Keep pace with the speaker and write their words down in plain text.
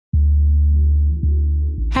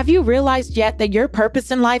Have you realized yet that your purpose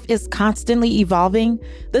in life is constantly evolving?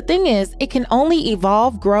 The thing is, it can only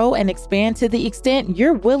evolve, grow, and expand to the extent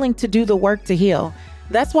you're willing to do the work to heal.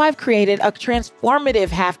 That's why I've created a transformative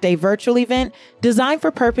half-day virtual event designed for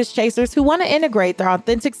purpose chasers who want to integrate their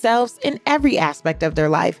authentic selves in every aspect of their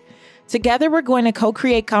life. Together, we're going to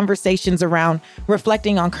co-create conversations around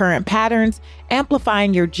reflecting on current patterns,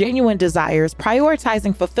 amplifying your genuine desires,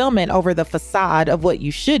 prioritizing fulfillment over the facade of what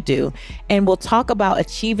you should do, and we'll talk about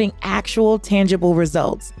achieving actual tangible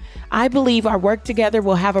results. I believe our work together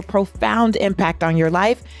will have a profound impact on your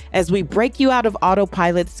life as we break you out of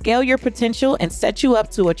autopilot, scale your potential, and set you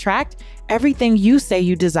up to attract everything you say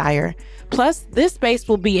you desire. Plus, this space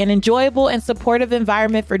will be an enjoyable and supportive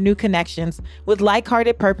environment for new connections with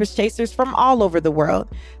like-hearted purpose chasers from all over the world.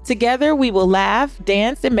 Together, we will laugh,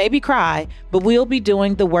 dance, and maybe cry, but we'll be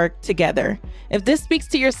doing the work together. If this speaks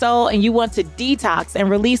to your soul and you want to detox and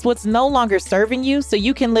release what's no longer serving you so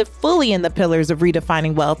you can live fully in the pillars of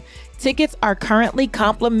redefining wealth, tickets are currently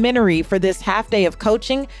complimentary for this half day of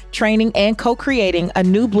coaching, training, and co-creating a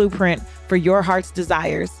new blueprint for your heart's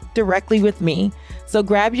desires directly with me. So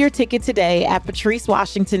grab your ticket today at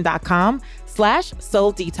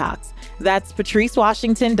patricewashington.com/soul detox. That's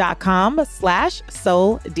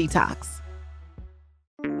patricewashington.com/soul detox.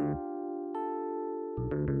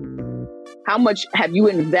 How much have you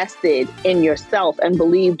invested in yourself and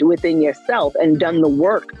believed within yourself and done the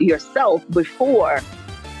work yourself before?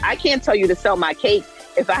 I can't tell you to sell my cake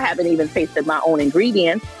if I haven't even tasted my own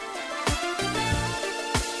ingredients.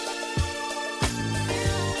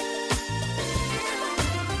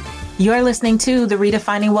 You're listening to the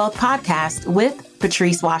Redefining Wealth podcast with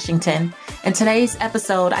Patrice Washington. In today's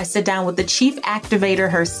episode, I sit down with the chief activator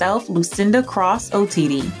herself, Lucinda Cross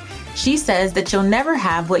OTD. She says that you'll never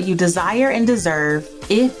have what you desire and deserve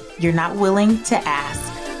if you're not willing to ask.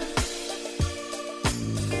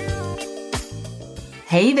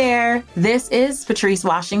 Hey there, this is Patrice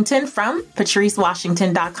Washington from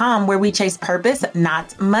patricewashington.com, where we chase purpose,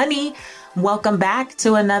 not money. Welcome back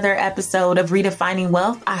to another episode of Redefining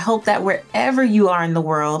Wealth. I hope that wherever you are in the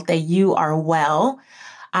world, that you are well.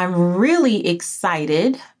 I'm really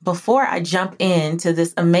excited. Before I jump into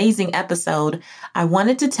this amazing episode, I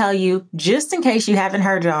wanted to tell you, just in case you haven't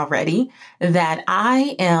heard it already, that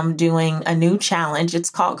I am doing a new challenge. It's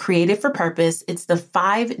called Creative for Purpose. It's the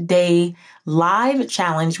 5-day live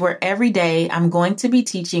challenge where every day I'm going to be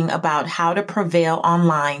teaching about how to prevail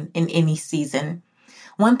online in any season.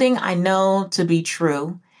 One thing I know to be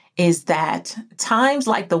true is that times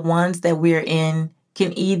like the ones that we're in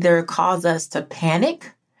can either cause us to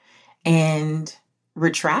panic and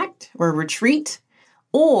retract or retreat,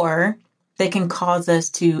 or they can cause us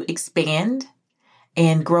to expand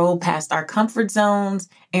and grow past our comfort zones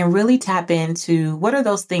and really tap into what are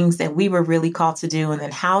those things that we were really called to do, and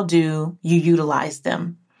then how do you utilize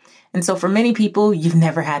them? And so for many people, you've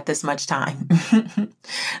never had this much time.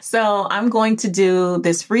 So I'm going to do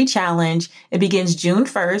this free challenge. It begins June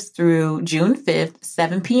 1st through June 5th,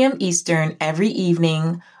 7 p.m. Eastern every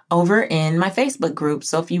evening over in my Facebook group.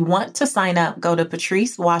 So if you want to sign up, go to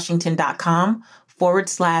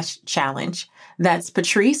patricewashington.com/challenge. That's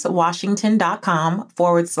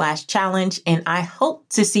patricewashington.com/challenge. And I hope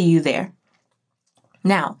to see you there.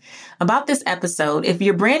 Now, about this episode, if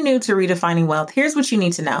you're brand new to Redefining Wealth, here's what you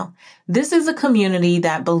need to know. This is a community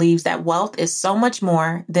that believes that wealth is so much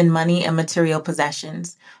more than money and material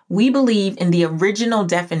possessions. We believe in the original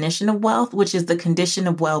definition of wealth, which is the condition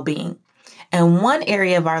of well-being. And one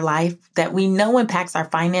area of our life that we know impacts our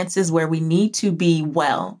finances where we need to be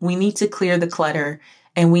well, we need to clear the clutter,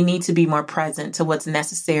 and we need to be more present to what's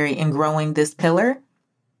necessary in growing this pillar.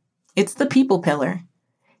 It's the people pillar.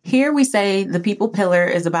 Here we say the people pillar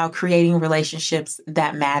is about creating relationships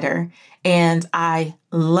that matter. And I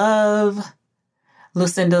love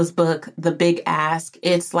Lucinda's book, The Big Ask.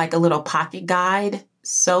 It's like a little pocket guide.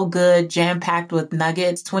 So good, jam-packed with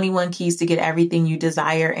nuggets. 21 Keys to Get Everything You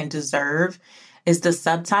Desire and Deserve is the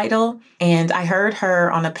subtitle. And I heard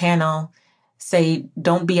her on a panel say,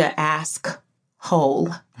 don't be an ask hole.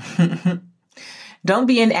 Don't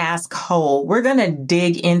be an ask hole. We're going to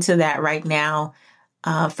dig into that right now.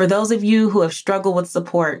 For those of you who have struggled with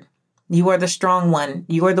support, you are the strong one.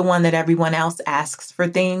 You are the one that everyone else asks for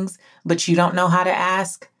things, but you don't know how to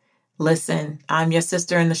ask. Listen, I'm your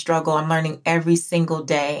sister in the struggle. I'm learning every single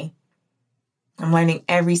day. I'm learning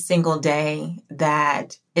every single day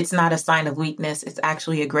that it's not a sign of weakness. It's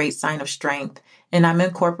actually a great sign of strength. And I'm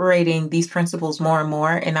incorporating these principles more and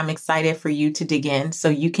more, and I'm excited for you to dig in so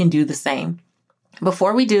you can do the same.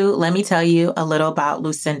 Before we do, let me tell you a little about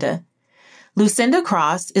Lucinda. Lucinda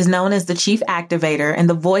Cross is known as the chief activator and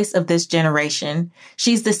the voice of this generation.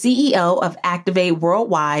 She's the CEO of Activate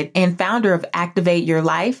Worldwide and founder of Activate Your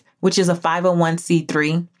Life, which is a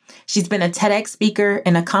 501c3. She's been a TEDx speaker,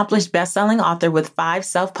 an accomplished best-selling author with 5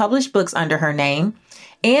 self-published books under her name,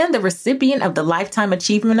 and the recipient of the Lifetime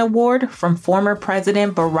Achievement Award from former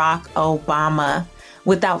President Barack Obama.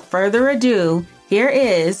 Without further ado, here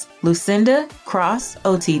is Lucinda Cross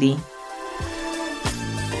OTD.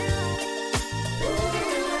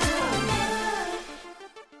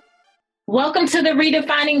 Welcome to the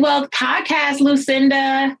Redefining Wealth podcast,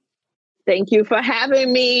 Lucinda. Thank you for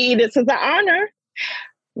having me. This is an honor.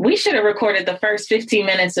 We should have recorded the first 15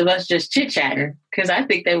 minutes of us just chit-chatting, because I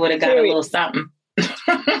think they would have got a little something.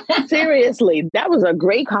 Seriously, that was a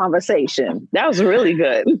great conversation. That was really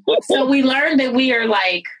good. So we learned that we are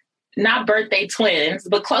like not birthday twins,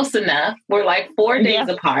 but close enough. We're like 4 days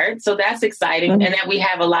apart. So that's exciting. And that we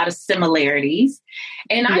have a lot of similarities.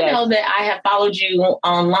 And I know that I have followed you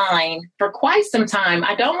online for quite some time.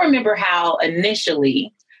 I don't remember how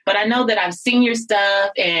initially, but I know that I've seen your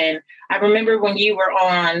stuff. And I remember when you were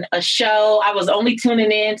on a show, I was only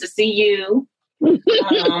tuning in to see you.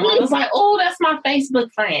 I was like, oh, that's my Facebook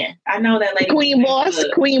friend. I know that lady. Queen Boss. Yes,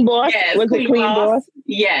 was it Queen Boss?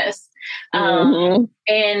 Yes.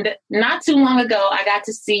 And not too long ago, I got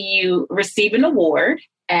to see you receive an award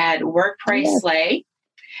at Workplace Slay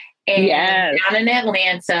and down in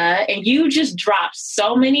Atlanta. And you just dropped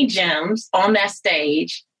so many gems on that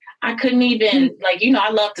stage. I couldn't even, I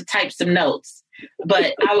love to type some notes,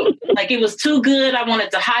 but it was too good. I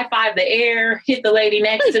wanted to high five the air, hit the lady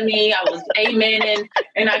next to me. I was amening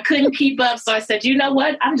and I couldn't keep up. So I said, you know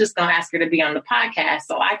what? I'm just going to ask her to be on the podcast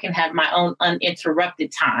so I can have my own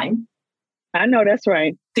uninterrupted time. I know that's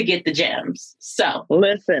right. To get the gems. So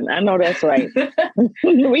listen, I know that's right.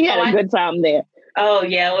 We had a good time there. Oh,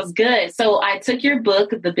 yeah, it was good. So I took your book,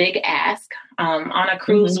 The Big Ask, on a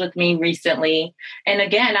cruise with me recently. And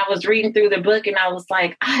again, I was reading through the book and I was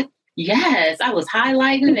like, I was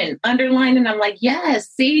highlighting and underlining. I'm like, yes,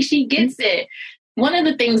 see, she gets it. One of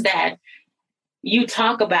the things that you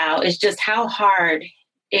talk about is just how hard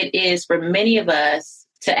it is for many of us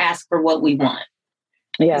to ask for what we want.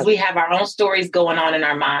 Because we have our own stories going on in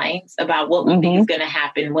our minds about what we think is going to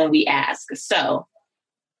happen when we ask. So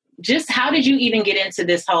just how did you even get into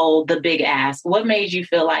this the big ask? What made you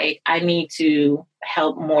feel like I need to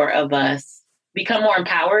help more of us become more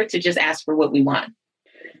empowered to just ask for what we want?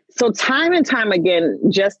 So time and time again,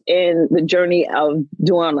 just in the journey of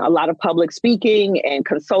doing a lot of public speaking and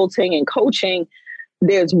consulting and coaching,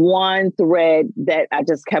 there's one thread that I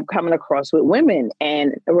just kept coming across with women.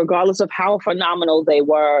 And regardless of how phenomenal they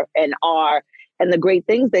were and are, and the great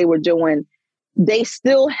things they were doing, they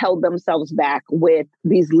still held themselves back with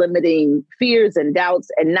these limiting fears and doubts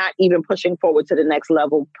and not even pushing forward to the next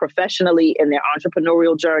level professionally in their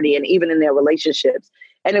entrepreneurial journey and even in their relationships.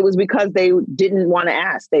 And it was because they didn't want to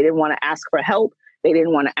ask. They didn't want to ask for help. They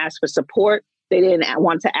didn't want to ask for support. They didn't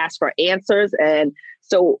want to ask for answers. And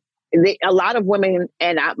so a lot of women,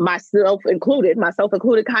 and myself included,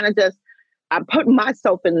 kind of just, I put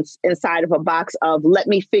myself inside of a box of let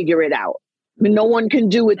me figure it out. No one can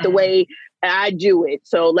do it the way I do it.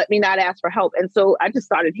 So let me not ask for help. And so I just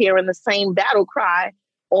started hearing the same battle cry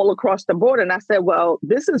all across the board. And I said, well,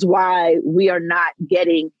 this is why we are not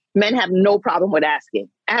getting, men have no problem with asking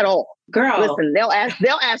at all. Girl. Listen, they'll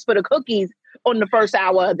ask for the cookies on the first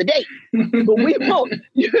hour of the day,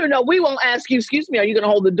 but we won't ask you, excuse me, are you going to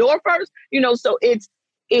hold the door first? So it's,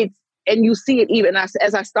 and you see it even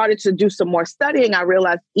as I started to do some more studying, I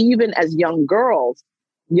realized even as young girls,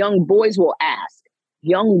 young boys will ask.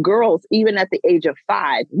 Young girls, even at the age of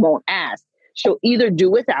 5, won't ask. She'll either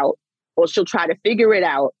do without, or she'll try to figure it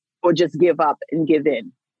out, or just give up and give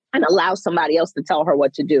in and allow somebody else to tell her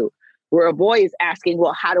what to do. Where a boy is asking,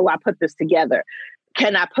 well, how do I put this together?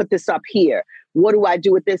 Can I put this up here? What do I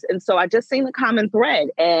do with this? And so I just seen the common thread.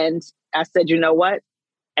 And I said, you know what?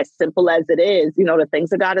 As simple as it is, the things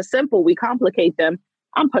that God is simple, we complicate them.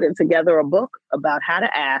 I'm putting together a book about how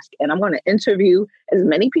to ask. And I'm going to interview as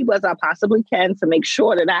many people as I possibly can to make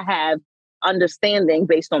sure that I have understanding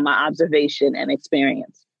based on my observation and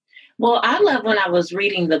experience. Well, I love when I was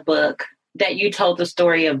reading the book that you told the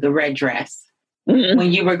story of the red dress.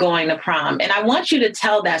 When you were going to prom. And I want you to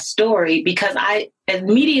tell that story because I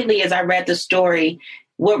immediately, as I read the story,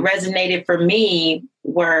 what resonated for me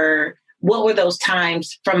were what were those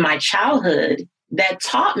times from my childhood that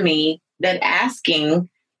taught me that asking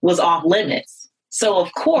was off limits. So,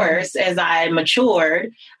 of course, as I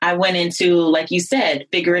matured, I went into, like you said,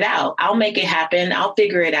 figure it out. I'll make it happen. I'll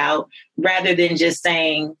figure it out rather than just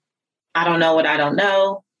saying, I don't know what I don't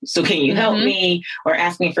know. So can you help me, or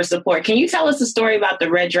asking for support? Can you tell us a story about the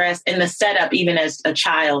red dress and the setup, even as a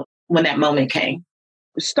child, when that moment came?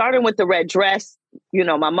 Starting with the red dress,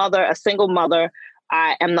 my mother, a single mother,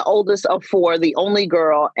 I am the oldest of four, the only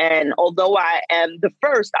girl. And although I am the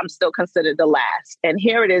first, I'm still considered the last. And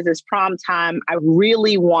here it is, it's prom time. I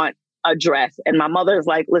really want a dress. And my mother is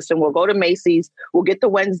like, listen, we'll go to Macy's, we'll get the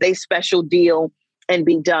Wednesday special deal and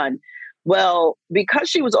be done. Well, because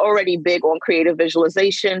she was already big on creative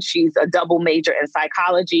visualization, she's a double major in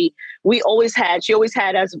psychology. She always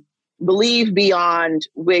had us believe beyond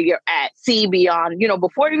where you're at, see beyond,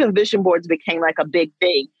 before even vision boards became like a big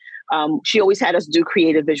thing. She always had us do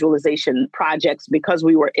creative visualization projects because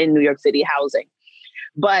we were in New York City housing.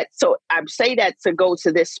 But so I say that to go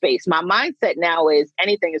to this space. My mindset now is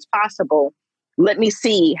anything is possible. Let me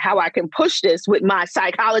see how I can push this with my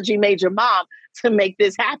psychology major mom to make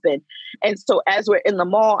this happen. And so as we're in the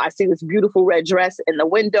mall, I see this beautiful red dress in the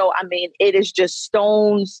window. I mean, it is just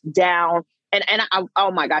stones down. And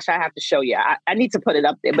oh my gosh, I have to show you. I need to put it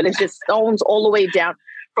up there, but it's just stones all the way down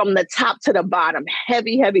from the top to the bottom.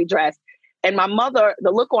 Heavy, heavy dress. And my mother,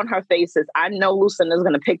 the look on her face is, I know Lucinda is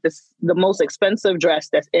going to pick the most expensive dress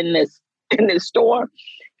that's in this store.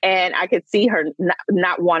 And I could see her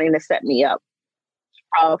not wanting to set me up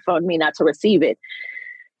for me not to receive it.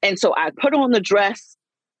 And so I put on the dress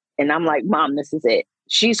and I'm like, Mom, this is it.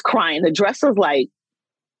 She's crying. The dress is like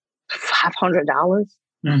 $500,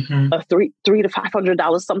 or $300 to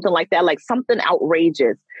 $500, something like that, like something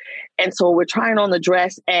outrageous. And so we're trying on the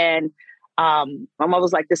dress and my mother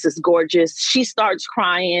was like, this is gorgeous. She starts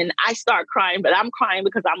crying. I start crying, but I'm crying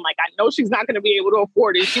because I'm like, I know she's not going to be able to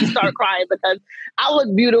afford it. She starts crying because I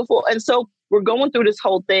look beautiful. And so we're going through this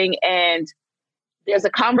whole thing. And there's a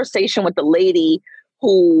conversation with the lady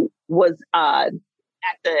who was at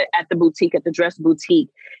the boutique, at the dress boutique.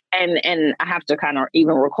 And I have to kind of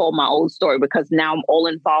even recall my old story because now I'm all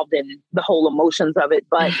involved in the whole emotions of it.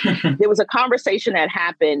 But there was a conversation that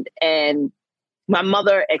happened and my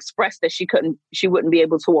mother expressed that she wouldn't be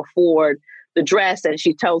able to afford the dress. And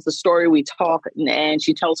she tells the story, we talk, and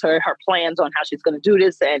she tells her plans on how she's going to do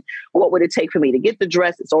this and what would it take for me to get the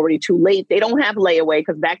dress. It's already too late. They don't have layaway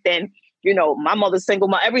because back then, my mother's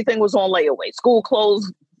single, everything was on layaway, school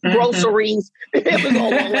clothes, groceries, it was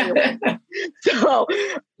all on layaway. So,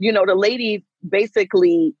 the lady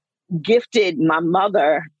basically gifted my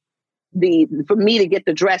mother for me to get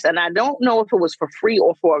the dress. And I don't know if it was for free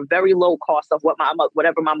or for a very low cost of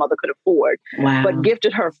whatever my mother could afford, but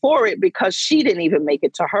gifted her for it because she didn't even make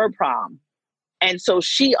it to her prom. And so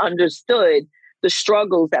she understood the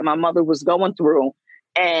struggles that my mother was going through,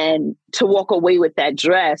 and to walk away with that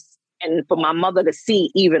dress and for my mother to see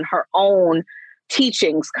even her own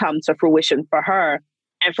teachings come to fruition for her.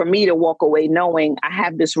 And for me to walk away knowing I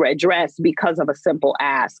have this red dress because of a simple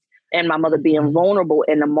ask. And my mother being vulnerable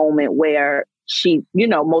in a moment where she,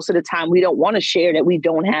 most of the time we don't want to share that we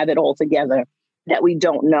don't have it all together, that we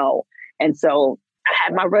don't know. And so I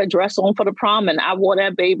had my red dress on for the prom and I wore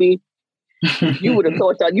that baby. You would have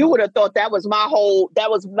thought that was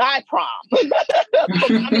my prom.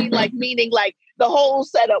 I mean, meaning the whole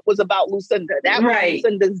setup was about Lucinda. That was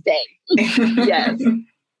Lucinda's day. Yes.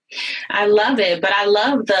 I love it. But I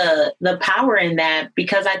love the power in that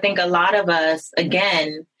because I think a lot of us,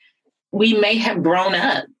 again, we may have grown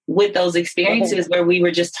up with those experiences where we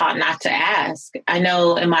were just taught not to ask. I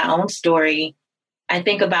know in my own story, I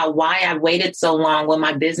think about why I waited so long when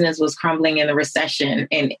my business was crumbling in the recession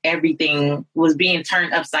and everything was being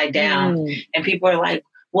turned upside down. And people are like,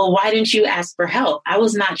 well, why didn't you ask for help? I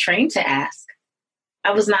was not trained to ask.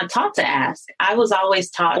 I was not taught to ask. I was always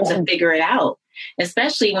taught to figure it out,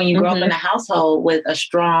 especially when you grow up in a household with a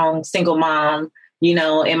strong single mom.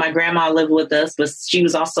 And my grandma lived with us, but she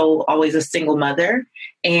was also always a single mother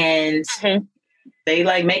and they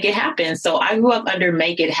make it happen. So I grew up under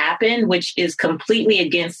make it happen, which is completely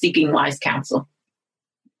against seeking wise counsel.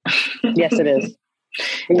 Yes, it is.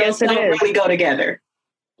 Those don't really go together.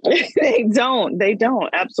 They don't.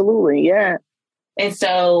 Absolutely. Yeah. And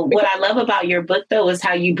so what I love about your book, though, is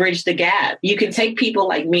how you bridge the gap. You can take people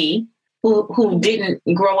like me who didn't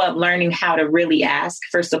grow up learning how to really ask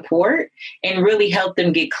for support and really help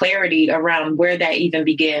them get clarity around where that even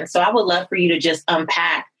began. So I would love for you to just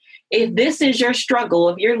unpack. If this is your struggle,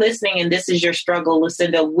 if you're listening and this is your struggle,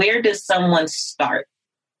 Lucinda, where does someone start?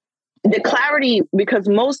 The clarity, because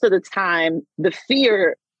most of the time, the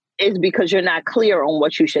fear is because you're not clear on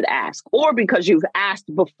what you should ask, or because you've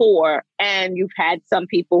asked before and you've had some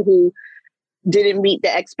people who didn't meet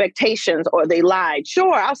the expectations or they lied.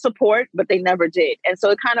 Sure, I'll support, but they never did. And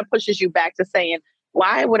so it kind of pushes you back to saying,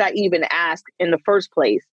 why would I even ask in the first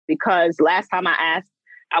place? Because last time I asked,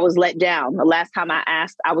 I was let down. The last time I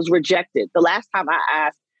asked, I was rejected. The last time I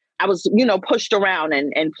asked, I was, pushed around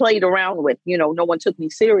and played around with, no one took me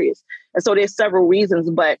serious. And so there's several reasons.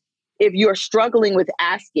 But if you're struggling with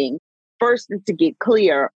asking, first is to get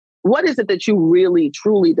clear, what is it that you really,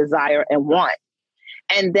 truly desire and want?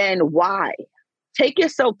 And then why? Take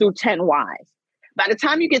yourself through 10 whys. By the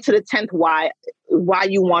time you get to the 10th why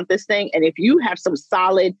you want this thing, and if you have some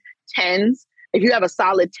solid 10s, if you have a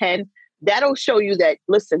solid 10, that'll show you that,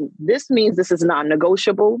 listen, this means this is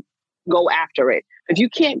non-negotiable. Go after it. If you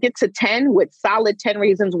can't get to 10 with solid 10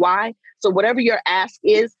 reasons why, so whatever your ask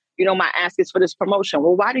is, my ask is for this promotion.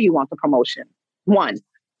 Well, why do you want the promotion? 1.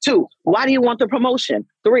 2, why do you want the promotion?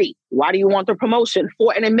 3, why do you want the promotion?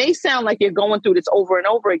 4, and it may sound like you're going through this over and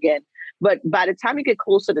over again, but by the time you get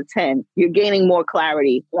closer to 10, you're gaining more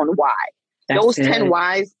clarity on why. Those 10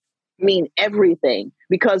 whys mean everything,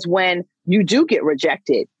 because when you do get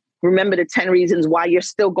rejected, remember the 10 reasons why you're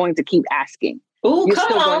still going to keep asking. Ooh, you're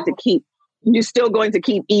still going to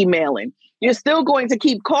keep emailing. You're still going to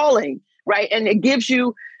keep calling, right? And it gives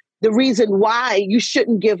you the reason why you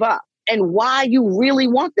shouldn't give up and why you really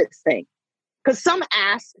want this thing. Because some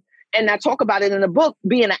ask, and I talk about it in the book,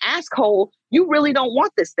 being an asshole, you really don't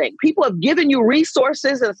want this thing. People have given you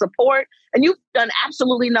resources and support, and you've done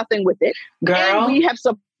absolutely nothing with it. Girl.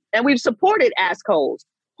 And we've supported assholes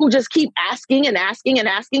who just keep asking and asking and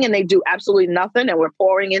asking, and they do absolutely nothing. And we're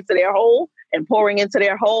pouring into their hole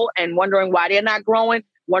and wondering why they're not growing,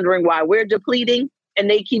 wondering why we're depleting, and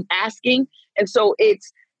they keep asking. And so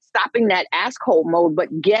it's stopping that asshole mode, but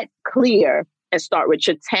get clear and start with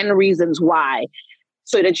your 10 reasons why,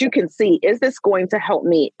 so that you can see, is this going to help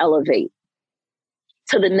me elevate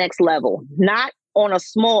to the next level? Not on a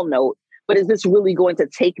small note, but is this really going to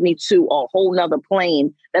take me to a whole nother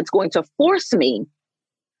plane that's going to force me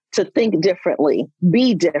to think differently,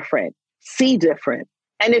 be different, see different?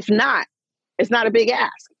 And if not, it's not a big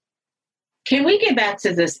ask. Can we get back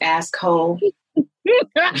to this asshole?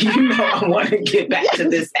 I want to get back to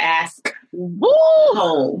this ask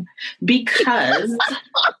hole, because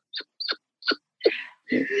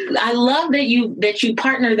I love that you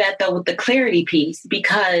partner that though with the clarity piece,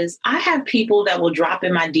 because I have people that will drop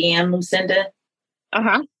in my DM, Lucinda,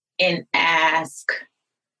 and ask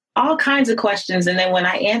all kinds of questions. And then when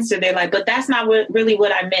I answer, they're like, but that's not really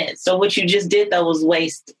what I meant. So what you just did though was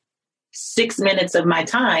waste 6 minutes of my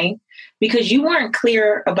time, because you weren't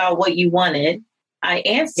clear about what you wanted. I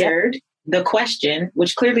answered the question,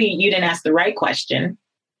 which clearly you didn't ask the right question.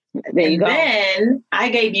 There you go. Then I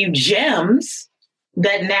gave you gems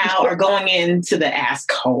that now are going into the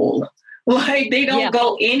ask hole. Like they don't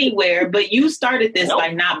go anywhere, but you started this by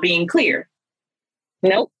not being clear.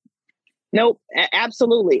 Nope,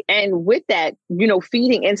 absolutely. And with that,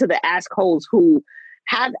 feeding into the ask holes who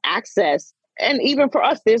have access. And even for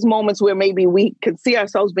us, there's moments where maybe we could see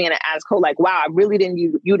ourselves being an asshole, like, wow, I really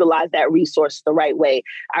didn't utilize that resource the right way.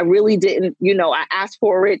 I really didn't, I asked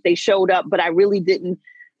for it, they showed up, but I really didn't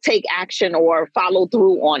take action or follow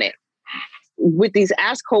through on it. With these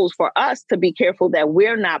assholes, for us to be careful that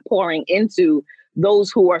we're not pouring into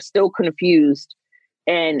those who are still confused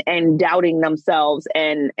and doubting themselves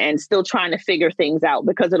and still trying to figure things out,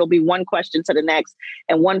 because it'll be one question to the next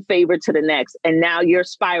and one favor to the next. And now you're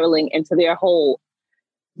spiraling into their whole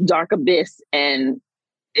dark abyss, and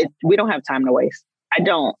we don't have time to waste. I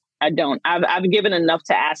don't. I've given enough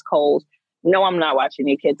to assholes. No, I'm not watching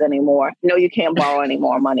your kids anymore. No, you can't borrow any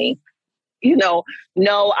more money. No,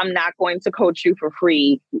 I'm not going to coach you for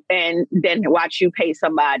free and then watch you pay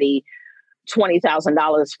somebody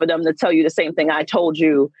 $20,000 for them to tell you the same thing I told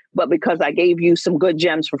you, but because I gave you some good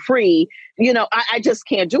gems for free, I just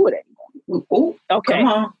can't do it anymore. Ooh, okay. Come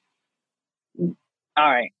on. All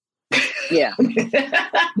right. Yeah.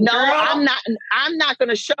 No, I'm not going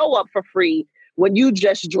to show up for free when you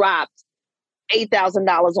just dropped $8,000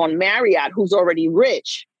 on Marriott, who's already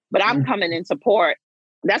rich, but I'm coming in support.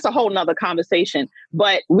 That's a whole nother conversation,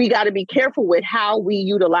 but we got to be careful with how we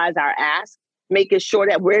utilize our ask, making sure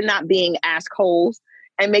that we're not being assholes,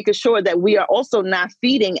 and making sure that we are also not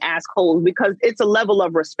feeding assholes, because it's a level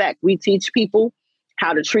of respect. We teach people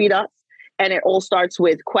how to treat us, and it all starts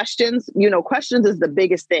with questions. Questions is the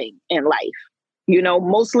biggest thing in life.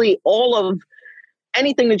 Mostly all of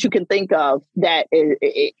anything that you can think of that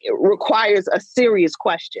it requires a serious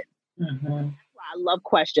question. Mm-hmm. I love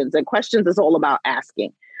questions, and questions is all about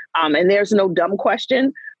asking. And there's no dumb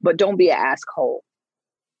question, but don't be an asshole.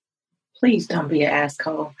 Please don't be an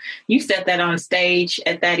asshole. You said that on stage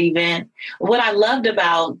at that event. What I loved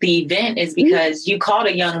about the event is because you called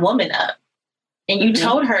a young woman up and you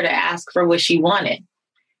told her to ask for what she wanted.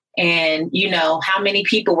 And, how many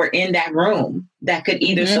people were in that room that could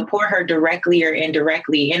either support her directly or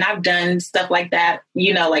indirectly. And I've done stuff like that,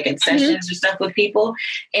 like in sessions or stuff with people.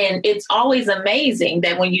 And it's always amazing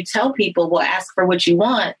that when you tell people, well, ask for what you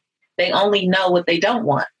want, they only know what they don't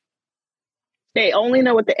want. They only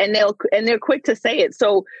know and they're quick to say it.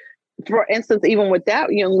 So, for instance, even with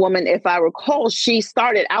that young woman, if I recall, she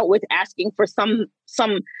started out with asking for some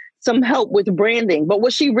help with branding, but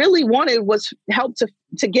what she really wanted was help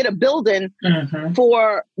to get a building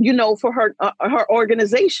for her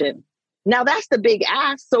organization. Now that's the big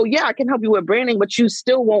ask. So yeah, I can help you with branding, but you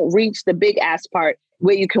still won't reach the big ask part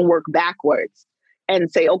where you can work backwards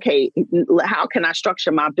and say, okay, how can I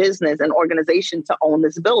structure my business and organization to own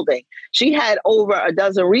this building? She had over a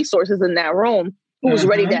dozen resources in that room who was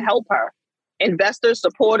ready to help her. Investors,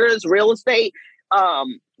 supporters, real estate,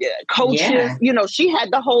 coaches, she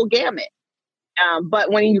had the whole gamut.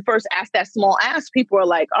 But when you first ask that small ask, people are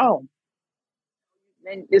like, oh,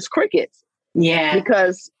 and it's crickets. Yeah.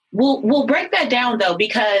 Because we'll break that down though,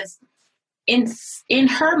 because in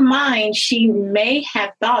her mind, she may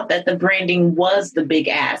have thought that the branding was the big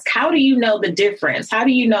ask. How do you know the difference? How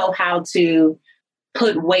do you know how to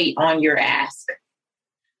put weight on your ask?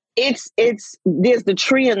 It's there's the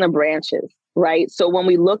tree and the branches, right? So when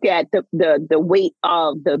we look at the weight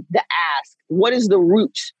of the ask, what is the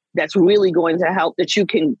root that's really going to help that you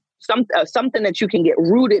can something that you can get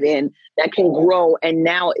rooted in that can grow? And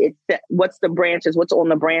now what's the branches? What's on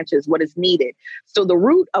the branches? What is needed? So the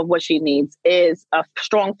root of what she needs is a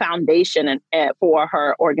strong foundation for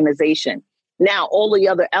her organization. Now, all the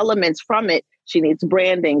other elements from it, she needs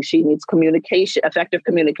branding, she needs communication, effective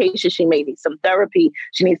communication. She may need some therapy.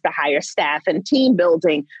 She needs to hire staff and team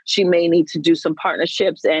building. She may need to do some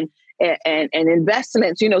partnerships and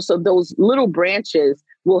investments, so those little branches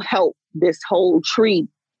will help this whole tree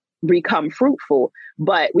become fruitful.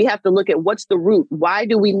 But we have to look at what's the root. Why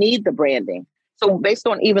do we need the branding? So based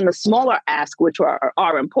on even the smaller asks, which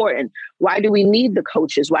are important, why do we need the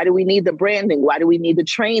coaches? Why do we need the branding? Why do we need the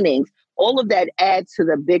trainings? All of that adds to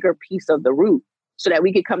the bigger piece of the root so that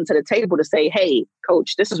we could come to the table to say, hey,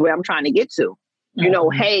 coach, this is where I'm trying to get to.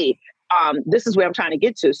 Hey, this is where I'm trying to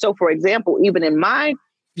get to. So for example, even in my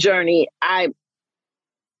journey, I'm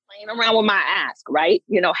playing around with my ask, right?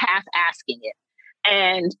 Half asking it.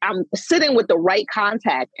 And I'm sitting with the right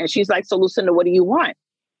contact. And she's like, so Lucinda, what do you want?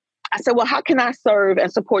 I said, well, how can I serve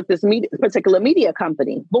and support this particular media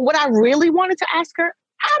company? But what I really wanted to ask her,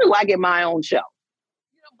 how do I get my own show?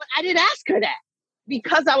 But I didn't ask her that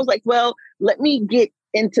because I was like, well, let me get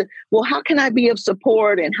into, well, how can I be of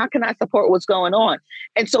support and how can I support what's going on?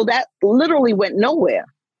 And so that literally went nowhere.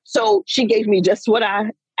 So she gave me just what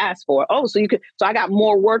I asked for. Oh, so so I got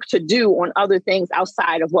more work to do on other things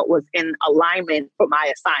outside of what was in alignment for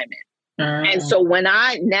my assignment. And so when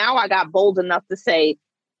I got bold enough to say,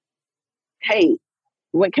 hey,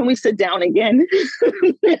 when can we sit down again?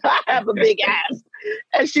 I have a big ask.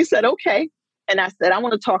 And she said, okay. And I said, I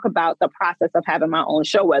want to talk about the process of having my own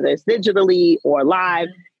show, whether it's digitally or live.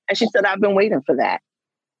 And she said, I've been waiting for that.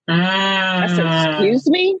 I said, excuse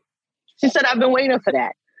me? She said, I've been waiting for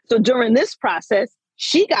that. So during this process,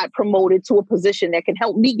 she got promoted to a position that can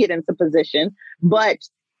help me get into position. But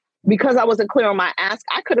because I wasn't clear on my ask,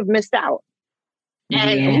 I could have missed out.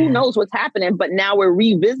 And who knows what's happening. But now we're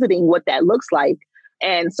revisiting what that looks like.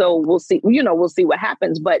 And so we'll see, we'll see what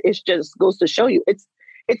happens. But it just goes to show you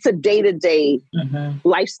it's a day-to-day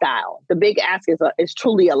lifestyle. The big ask is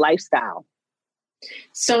truly a lifestyle.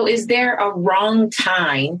 So is there a wrong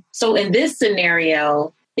time? So in this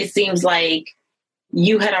scenario, it seems like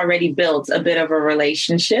you had already built a bit of a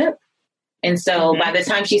relationship. And so by the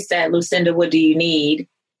time she said, Lucinda, what do you need?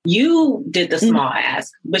 You did the small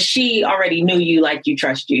ask, but she already knew you, like you,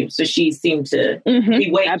 trust you. So she seemed to be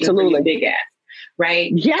waiting for your big ask,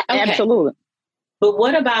 right? Yeah, okay. Absolutely. But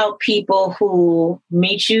what about people who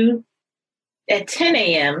meet you at 10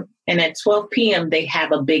 a.m. and at 12 p.m. they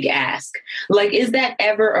have a big ask? Like, is that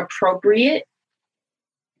ever appropriate?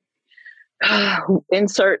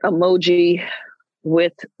 Insert emoji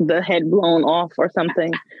with the head blown off or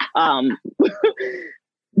something.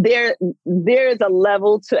 There's a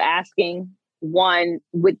level to asking, one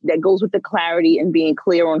that goes with the clarity and being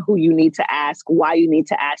clear on who you need to ask, why you need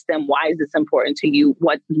to ask them, why is this important to you,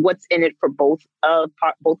 what's in it for both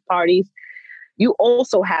parties. You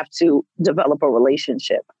also have to develop a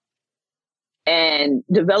relationship. And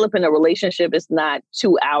developing a relationship is not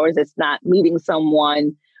 2 hours. It's not meeting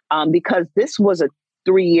someone, because this was a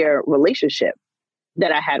 3-year relationship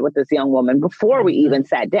that I had with this young woman before we even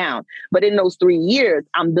sat down. But in those 3 years,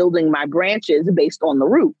 I'm building my branches based on the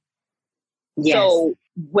root. Yes. So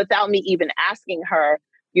without me even asking her,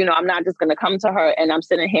 I'm not just going to come to her and I'm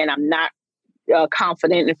sitting here and I'm not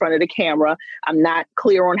confident in front of the camera. I'm not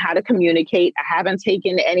clear on how to communicate. I haven't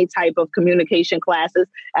taken any type of communication classes.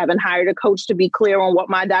 I haven't hired a coach to be clear on what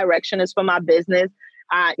my direction is for my business.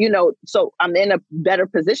 So I'm in a better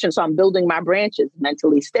position. So I'm building my branches,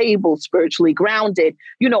 mentally stable, spiritually grounded,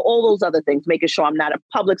 all those other things, making sure I'm not a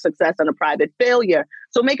public success and a private failure.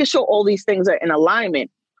 So making sure all these things are in alignment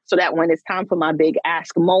so that when it's time for my big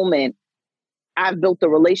ask moment, I've built the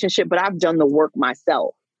relationship, but I've done the work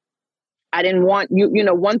myself. I didn't want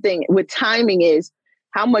one thing with timing is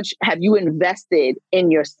how much have you invested in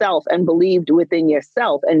yourself and believed within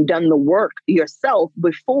yourself and done the work yourself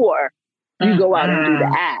before you go out and do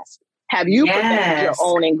the ask? Have you perfected your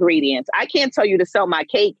own ingredients? I can't tell you to sell my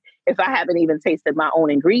cake if I haven't even tasted my own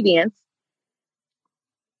ingredients.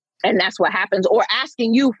 And that's what happens. Or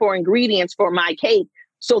asking you for ingredients for my cake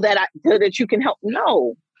so that you can help.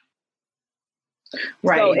 No.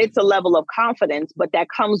 Right. So it's a level of confidence, but that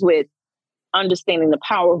comes with understanding the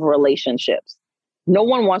power of relationships. No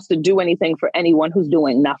one wants to do anything for anyone who's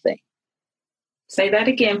doing nothing. Say that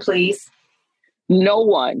again, please. No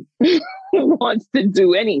one wants to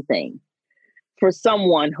do anything for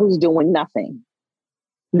someone who's doing nothing.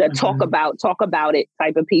 The talk about it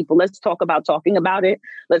type of people. Let's talk about talking about it.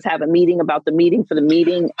 Let's have a meeting about the meeting for the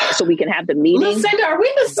meeting so we can have the meeting. Lucinda, are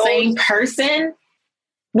we the same person?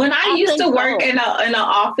 When I used to work in an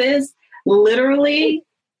office, literally,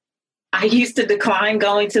 I used to decline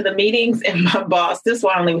going to the meetings, and my boss, this is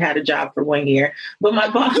why I only had a job for 1 year, but my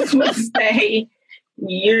boss would say,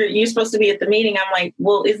 you're supposed to be at the meeting. I'm like,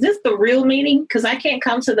 well, is this the real meeting? Because I can't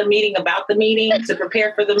come to the meeting about the meeting to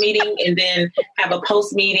prepare for the meeting and then have a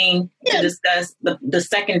post meeting to discuss the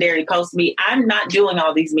secondary post meeting. I'm not doing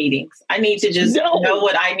all these meetings. I need to just know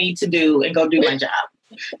what I need to do and go do my job.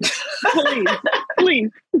 Please.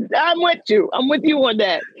 I'm with you. I'm with you on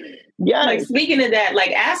that. Yeah. Like, speaking of that,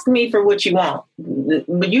 like, ask me for what you want, but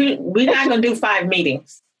we're not going to do 5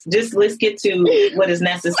 meetings. Just let's get to what is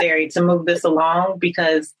necessary to move this along,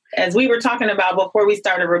 because as we were talking about before we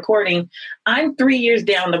started recording, I'm 3 years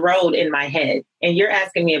down the road in my head, and you're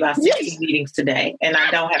asking me about 60 meetings today, and I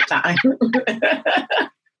don't have time.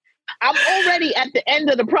 I'm already at the end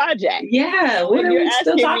of the project. Yeah, what are we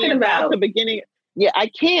still talking about? The beginning. Yeah, I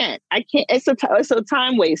can't. It's a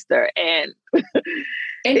time waster, and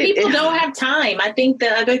people don't have time. I think the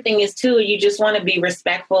other thing is too, you just want to be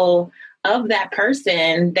respectful of that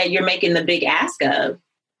person that you're making the big ask of.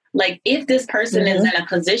 Like, if this person is in a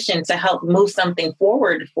position to help move something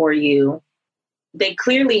forward for you, they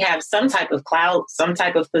clearly have some type of clout, some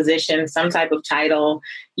type of position, some type of title,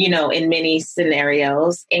 in many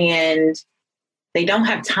scenarios, and they don't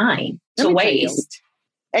have time to waste.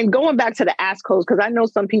 And going back to the ask holes, because I know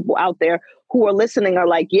some people out there who are listening are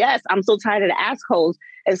like, yes, I'm so tired of the ask holes.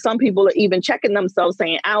 And some people are even checking themselves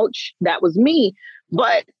saying, ouch, that was me.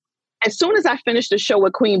 But as soon as I finished the show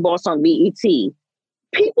with Queen Boss on BET,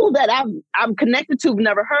 people that I'm connected to,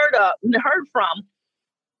 never heard from,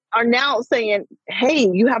 are now saying, hey,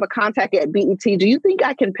 you have a contact at BET. Do you think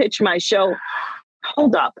I can pitch my show?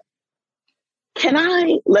 Hold up. Can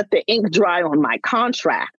I let the ink dry on my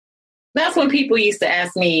contract? That's when people used to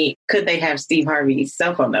ask me, could they have Steve Harvey's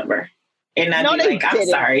cell phone number? And I'd be like, I'm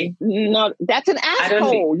sorry. No, that's an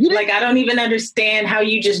asshole. I don't even understand how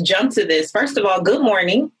you just jumped to this. First of all, good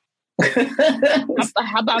morning.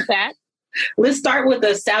 How about that? Let's start with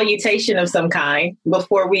a salutation of some kind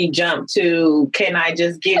before we jump to, can I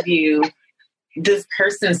just give you this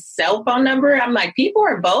person's cell phone number? I'm like, people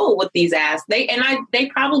are bold with these asks. They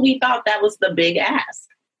probably thought that was the big ask.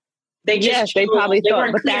 They probably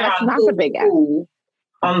thought, but that's not the big ask.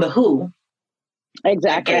 On the who.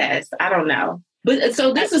 Exactly. Yes, I don't know. But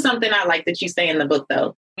so this is something I like that you say in the book,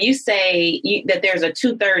 though. You say that there's a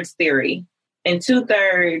 2/3 theory, and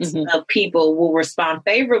 2/3 of people will respond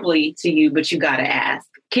favorably to you, but you got to ask.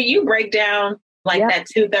 Can you break down that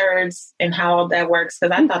 2/3 and how all that works?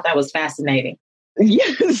 Because I thought that was fascinating.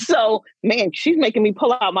 Yeah. So, man, she's making me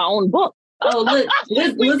pull out my own book. Oh,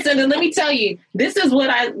 look, Lucinda, let me tell you, this is what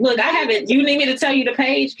I have it. You need me to tell you the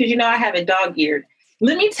page? Because I have it dog-eared.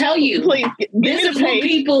 Let me tell you, please, this is what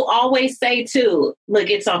people always say too. Look,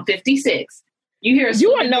 it's on 56. You hear?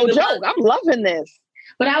 You are no joke. I'm loving this.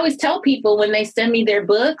 But I always tell people when they send me their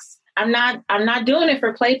books, I'm not doing it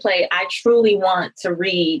for play. I truly want to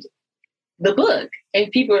read the book.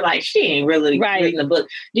 And people are like, she ain't really reading the book.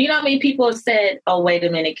 Do you know how many people have said, oh, wait a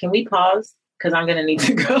minute, can we pause? Because I'm going to need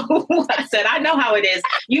to go. I said, I know how it is.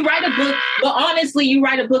 You write a book, but honestly, you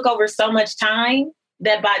write a book over so much time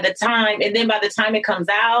that by the time it comes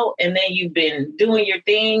out and then you've been doing your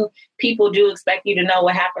thing, people do expect you to know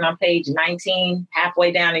what happened on page 19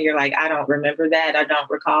 halfway down. And you're like, I don't remember that. I don't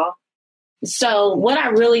recall. So what I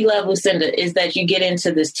really love, Lucinda, is that you get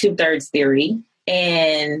into this 2/3 theory,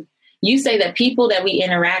 and you say that people that we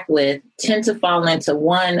interact with tend to fall into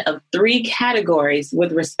one of 3 categories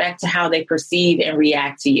with respect to how they perceive and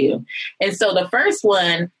react to you. And so the first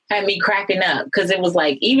one had me cracking up because it was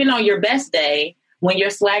like, even on your best day, when your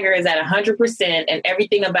swagger is at 100% and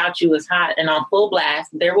everything about you is hot and on full blast,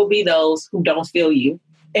 there will be those who don't feel you.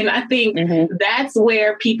 And I think that's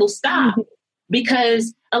where people stop.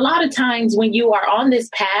 Because a lot of times when you are on this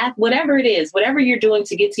path, whatever it is, whatever you're doing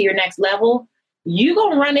to get to your next level, you're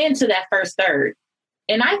going to run into that first third.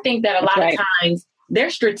 And I think that a lot of times they're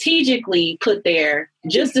strategically put there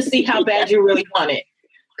just to see how bad you really want it.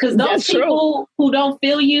 Because those people who don't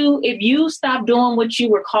feel you, if you stop doing what you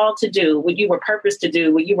were called to do, what you were purposed to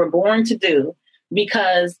do, what you were born to do,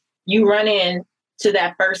 because you run in to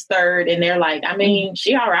that first third and they're like, I mean,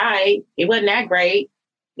 she all right. It wasn't that great.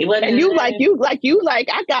 It wasn't. And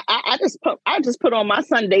I just put on my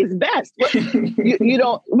Sunday's best. You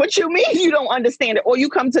don't, what you mean you don't understand it? Or you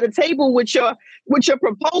come to the table with your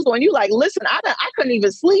proposal and you like, listen, I couldn't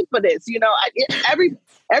even sleep for this. You know,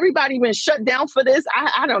 everybody been shut down for this.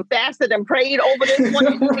 I done fasted and prayed over this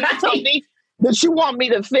one. You tell me that you want me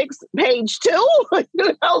to fix page 2?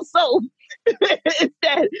 You know, so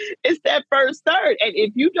it's that first third. And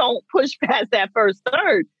if you don't push past that first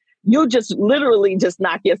third, you'll just literally just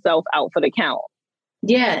knock yourself out for the count.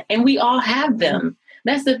 Yeah. And we all have them.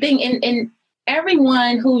 That's the thing. And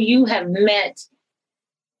everyone who you have met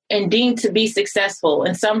and deemed to be successful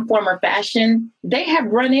in some form or fashion, they have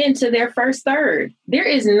run into their first third. There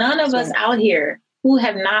is none of us out here who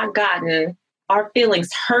have not gotten our feelings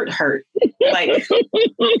hurt. Like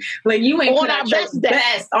you ain't put out your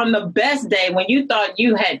best on the best day when you thought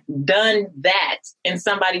you had done that. And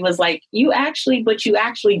somebody was like, but you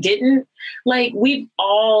actually didn't. Like, we've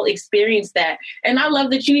all experienced that. And I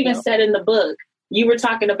love that you even said in the book, you were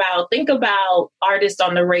talking about, think about artists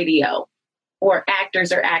on the radio or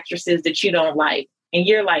actors or actresses that you don't like. And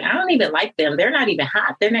you're like, I don't even like them. They're not even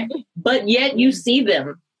hot. But yet you see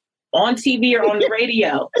them on TV or on the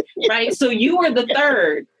radio, right? So you were the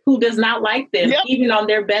third who does not like them, even on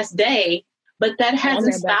their best day, but that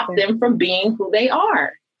hasn't stopped them from being who they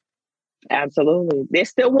are. Absolutely. They're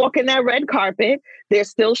still walking that red carpet. They're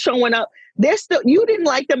still showing up. You didn't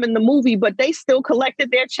like them in the movie, but they still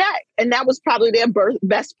collected their check. And that was probably their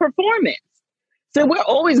best performance. So we're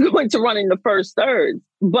always going to run in the first third,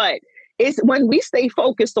 but it's when we stay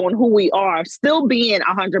focused on who we are, still being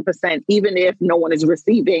 100%, even if no one is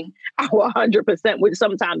receiving our 100%, which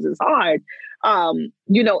sometimes is hard.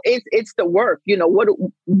 You know, it's the work, you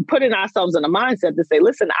know, putting ourselves in a mindset to say,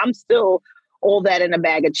 listen, I'm still all that in a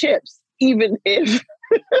bag of chips, even if,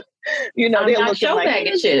 you know, they're looking like bag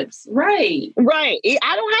of chips. Right. Right.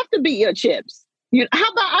 I don't have to be your chips.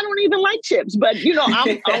 How about I don't even like chips, but you know,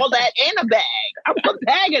 I'm all that in a bag. I'm a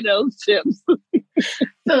bag of those chips.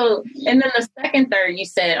 So, and then the second third, you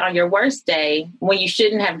said on your worst day, when you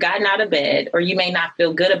shouldn't have gotten out of bed, or you may not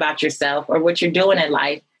feel good about yourself or what you're doing in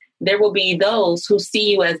life, there will be those who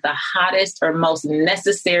see you as the hottest or most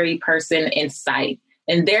necessary person in sight.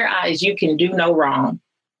 In their eyes, you can do no wrong.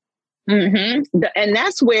 Mm-hmm. And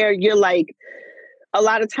that's where you're like, a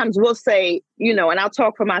lot of times we'll say, you know, and I'll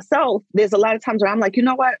talk for myself. There's a lot of times where I'm like, you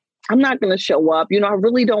know what? I'm not going to show up. You know, I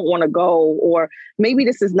really don't want to go, or maybe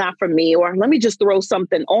this is not for me, or let me just throw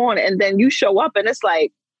something on. And then you show up and it's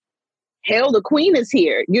like, hell, the queen is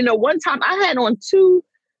here. You know, one time I had on 2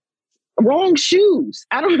 wrong shoes.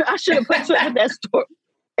 I should have put that story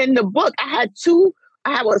in the book. I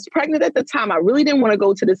was pregnant at the time. I really didn't want to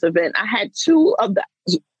go to this event. I had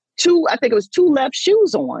I think it was 2 left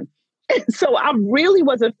shoes on. So I really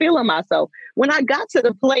wasn't feeling myself. When I got to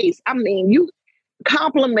the place, I mean,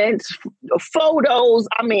 compliments, photos.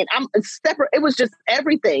 I mean, it was just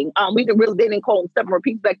everything. They didn't call them step and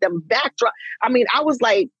repeats back then. Backdrop. I mean, I was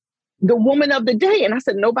like the woman of the day. And I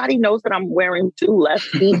said, nobody knows that I'm wearing 2 left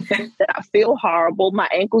feet, that I feel horrible. My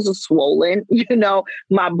ankles are swollen. You know,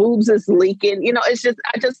 my boobs is leaking. You know,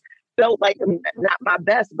 I just felt like not my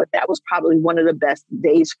best, but that was probably one of the best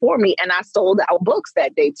days for me. And I sold out books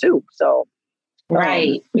that day too. So,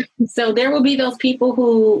 right. So there will be those people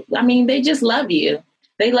who, I mean, they just love you.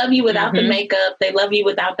 They love you without the makeup. They love you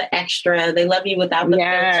without the extra. They love you without the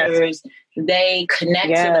filters. They connect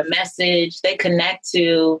to the message. They connect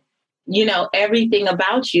to, you know, everything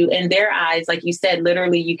about you. In their eyes, like you said,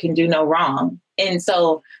 literally, you can do no wrong. And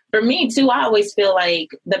so for me too, I always feel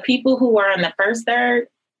like the people who are on the first third,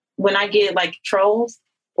 when I get like trolls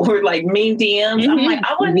or like mean DMs, I'm like,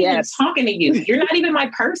 I wasn't even talking to you. You're not even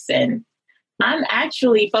my person. I'm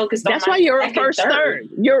actually focused on. That's why you're a first third.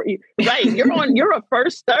 You're right. You're a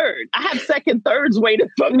first third. I have second thirds waiting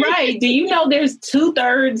for me. Right. Do you know there's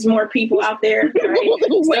 2/3 more people out there?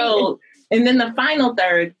 Right? So, and then the final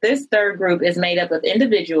third, this third group is made up of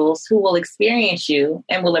individuals who will experience you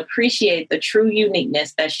and will appreciate the true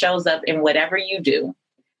uniqueness that shows up in whatever you do,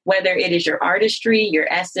 whether it is your artistry, your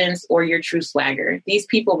essence, or your true swagger. These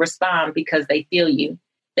people respond because they feel you.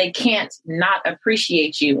 They can't not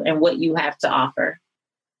appreciate you and what you have to offer.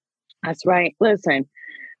 That's right. Listen,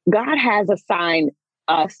 God has assigned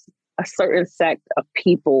us a certain sect of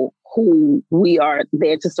people who we are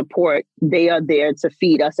there to support. They are there to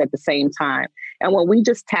feed us at the same time. And when we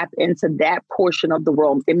just tap into that portion of the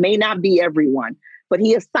world, it may not be everyone, but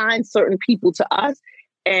he assigned certain people to us.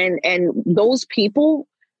 And those people,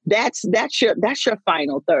 that's your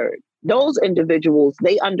final third. Those individuals,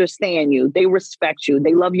 they understand you. They respect you.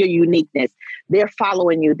 They love your uniqueness. They're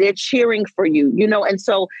following you. They're cheering for you, and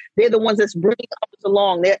so they're the ones that's bringing others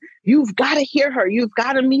along. You've got to hear her. You've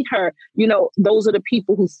got to meet her. Those are the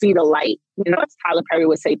people who see the light. As Tyler Perry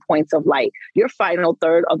would say, points of light. Your final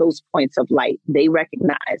third are those points of light. They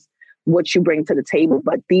recognize what you bring to the table,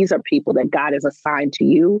 but these are people that God has assigned to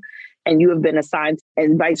you and you have been assigned,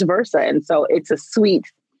 and vice versa. And so it's a sweet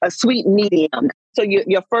medium. So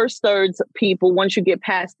your first thirds people, once you get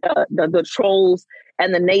past the trolls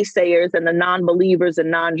and the naysayers and the non-believers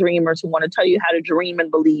and non-dreamers who want to tell you how to dream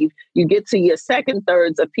and believe, you get to your second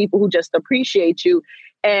thirds of people who just appreciate you.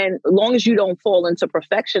 And as long as you don't fall into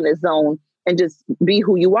perfectionist zone and just be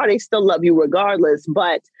who you are, they still love you regardless.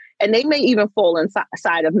 And they may even fall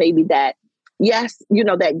inside of maybe that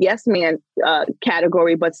that yes man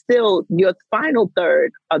category, but still your final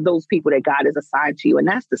third are those people that God has assigned to you. And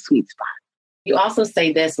that's the sweet spot. You also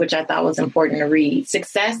say this, which I thought was important to read.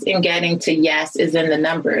 Success in getting to yes is in the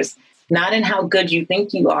numbers, not in how good you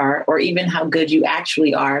think you are or even how good you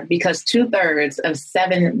actually are, because 2/3 of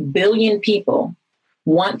 7 billion people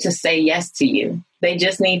want to say yes to you. They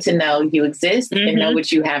just need to know you exist and know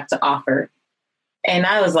what you have to offer. And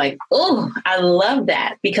I was like, oh, I love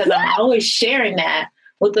that, because I'm always sharing that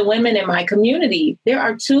with the women in my community. There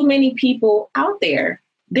are too many people out there.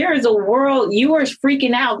 There is a world, you are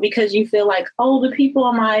freaking out because you feel like, oh, the people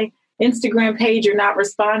on my Instagram page are not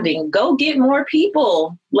responding. Go get more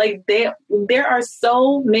people. Like there are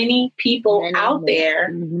so many people out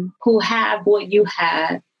there who have what you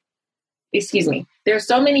have. Excuse me. There are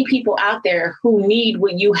so many people out there who need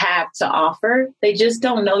what you have to offer. They just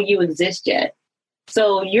don't know you exist yet.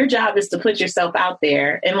 So your job is to put yourself out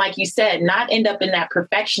there. And like you said, not end up in that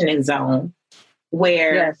perfectionist zone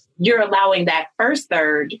where you're allowing that first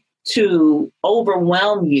third to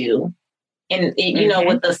overwhelm you and,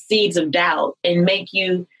 with the seeds of doubt and make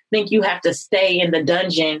you think you have to stay in the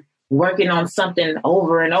dungeon working on something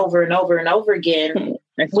over and over and over and over again.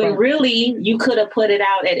 When really you could have put it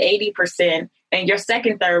out at 80% and your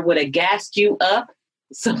second third would have gassed you up,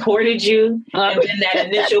 supported you, and then that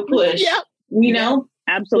initial push,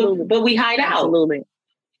 Absolutely. But we hide out. Absolutely.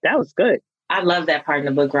 That was good. I love that part in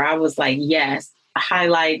the book where I was like, yes,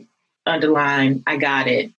 highlight, underline, I got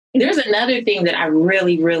it. There's another thing that I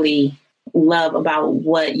really, really love about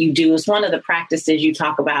what you do. It's one of the practices you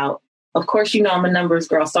talk about. Of course, I'm a numbers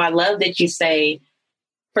girl. So I love that you say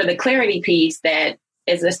for the clarity piece that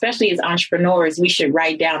especially as entrepreneurs, we should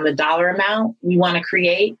write down the dollar amount we want to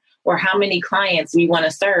create or how many clients we want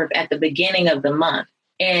to serve at the beginning of the month.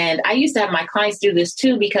 And I used to have my clients do this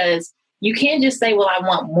too, because you can't just say, well, I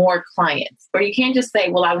want more clients, or you can't just say,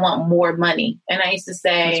 well, I want more money. And I used to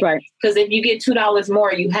say, because if you get $2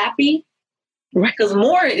 more, are you happy? Right. Because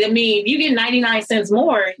more, if you get 99 cents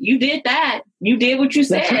more, you did that. You did what you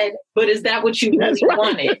said, but is that what you really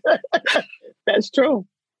wanted? That's true.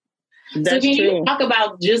 So can you talk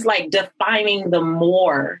about just like defining the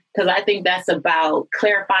more? Because I think that's about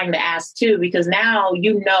clarifying the ask too, because now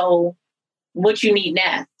you know what you need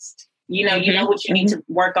next. You know what you need to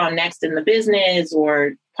work on next in the business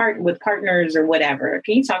or with partners or whatever.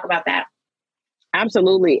 Can you talk about that?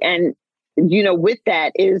 Absolutely. And, with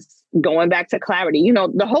that is going back to clarity.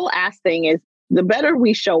 The whole ask thing is the better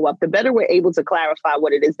we show up, the better we're able to clarify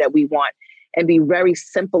what it is that we want and be very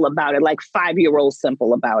simple about it, like 5-year-olds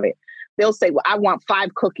simple about it. They'll say, well, I want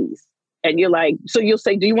 5 cookies. And you're like, so you'll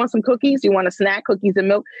say, do you want some cookies? Do you want a snack, cookies and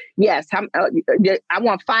milk? Yes. I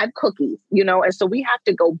want 5 cookies, And so we have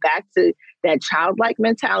to go back to that childlike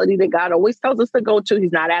mentality that God always tells us to go to.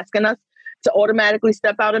 He's not asking us to automatically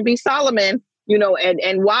step out and be Solomon,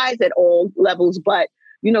 and wise at all levels. But,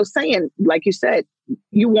 saying, like you said,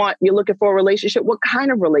 you're looking for a relationship. What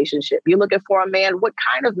kind of relationship? You're looking for a man. What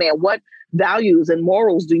kind of man? What values and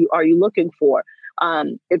morals are you looking for?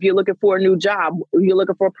 If you're looking for a new job, you're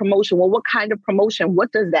looking for a promotion. Well, what kind of promotion?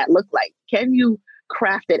 What does that look like? Can you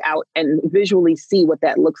craft it out and visually see what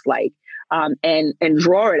that looks like? And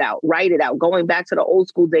draw it out, write it out, going back to the old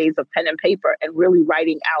school days of pen and paper and really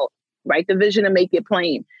write the vision and make it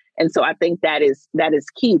plain. And so I think that is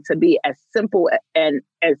key, to be as simple and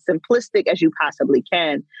as simplistic as you possibly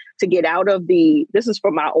can, to get out of this is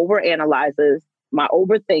for my overanalyzers, my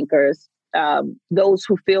overthinkers, those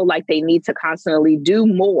who feel like they need to constantly do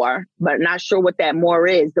more, but not sure what that more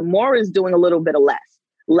is. The more is doing a little bit of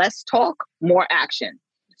less talk, more action.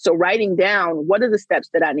 So writing down, what are the steps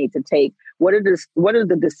that I need to take? What are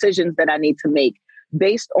the decisions that I need to make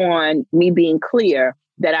based on me being clear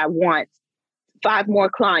that I want 5 more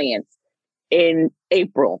clients in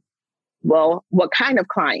April? Well, what kind of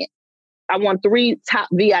client? I want 3 top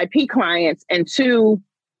VIP clients and 2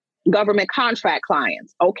 government contract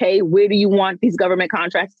clients. Okay, where do you want these government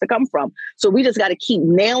contracts to come from? So we just got to keep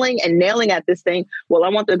nailing at this thing. Well, I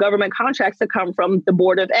want the government contracts to come from the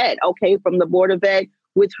Board of Ed. Okay, from the Board of Ed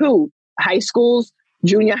with who? High schools,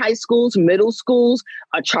 junior high schools, middle schools,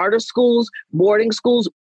 charter schools, boarding schools.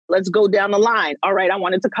 Let's go down the line. All right, I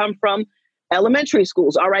want it to come from elementary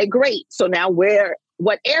schools. All right, great. So now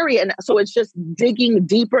what area? And so it's just digging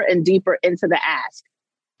deeper and deeper into the ask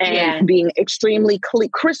and being extremely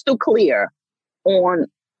crystal clear on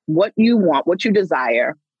what you want, what you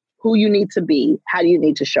desire, who you need to be, how do you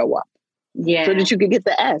need to show up. Yeah. So that you can get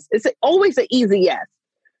the S. It's always an easy yes.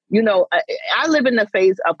 You know, I live in the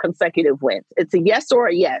phase of consecutive wins. It's a yes or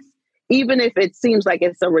a yes. Even if it seems like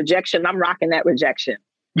it's a rejection, I'm rocking that rejection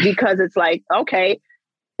because it's like, okay,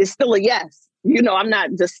 it's still a yes. You know, I'm not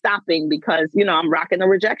just stopping because, you know, I'm rocking the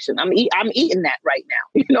rejection. I'm eating that right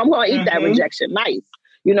now. You know, I'm going to eat that rejection. Nice.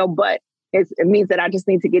 You know, but it means that I just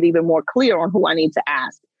need to get even more clear on who I need to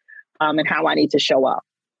ask and how I need to show up.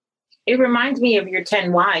 It reminds me of your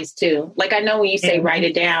 10 whys too. Like, I know when you say write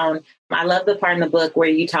it down, I love the part in the book where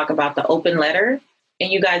you talk about the open letter.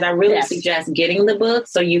 And you guys, I really suggest getting the book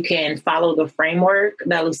so you can follow the framework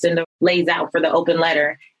that Lucinda lays out for the open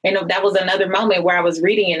letter. And that was another moment where I was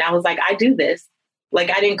reading and I was like, I do this. Like,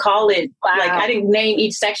 I didn't call it, like, I didn't name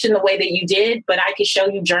each section the way that you did, but I could show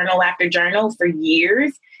you journal after journal for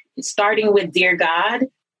years, starting with Dear God,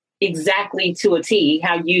 exactly to a T,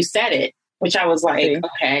 how you said it, which I was like,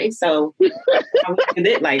 okay, so how did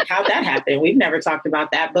it, like, how'd that happen? We've never talked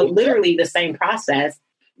about that, but literally the same process.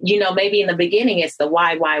 You know, maybe in the beginning, it's the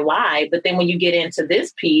why. But then when you get into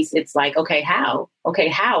this piece, it's like, okay, how?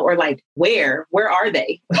 Or like, where are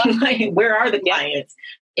they? Like, where are the clients?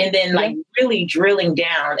 And then like really drilling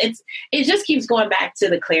down. It just keeps going back to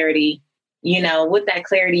the clarity. You know, with that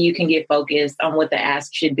clarity, you can get focused on what the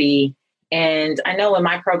ask should be. And I know in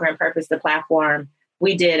my program, Purpose the Platform,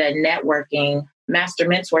 we did a networking master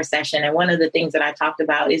mentor session. And one of the things that I talked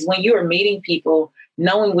about is when you are meeting people,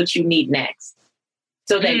 knowing what you need next.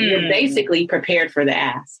 So that you're basically prepared for the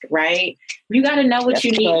ask, right? You got to know what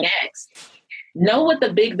you need next. Know what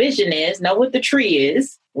the big vision is, know what the tree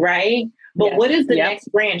is, right? But what is the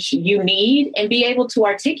next branch you need, and be able to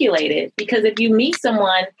articulate it? Because if you meet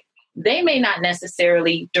someone, they may not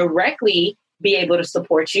necessarily directly be able to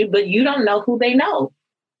support you, but you don't know who they know.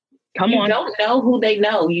 You don't know who they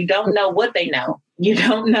know. You don't know what they know. You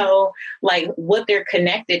don't know like what they're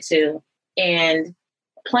connected to. And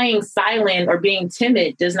playing silent or being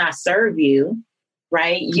timid does not serve you,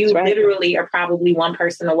 right? You literally are probably one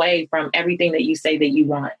person away from everything that you say that you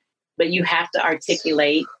want, but you have to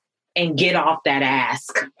articulate and get off that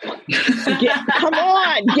ask. Come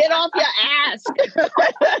on, get off your ask.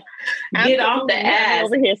 Get off the ask.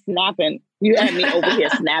 Over here snapping. You had me over here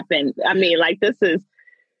snapping. I mean, like, this is...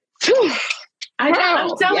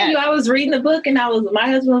 I'm telling you, I was reading the book and my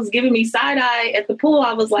husband was giving me side eye at the pool.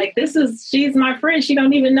 I was like, she's my friend. She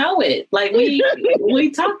don't even know it. Like we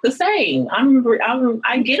talk the same.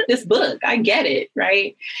 I get this book. I get it.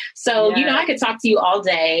 Right. So, you know, I could talk to you all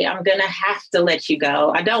day. I'm going to have to let you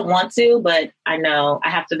go. I don't want to, but I know I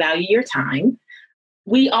have to value your time.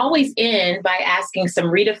 We always end by asking some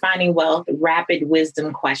redefining wealth, rapid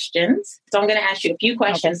wisdom questions. So I'm going to ask you a few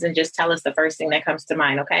questions and just tell us the first thing that comes to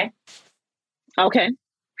mind. Okay. Okay.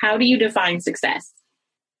 How do you define success?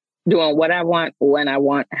 Doing what I want, when I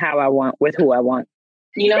want, how I want, with who I want.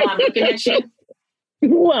 You know, I'm looking at you.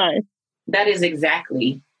 Why? That is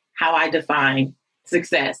exactly how I define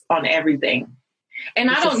success on everything. And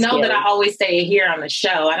I don't know that I always say it here on the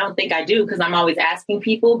show. I don't think I do because I'm always asking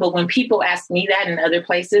people. But when people ask me that in other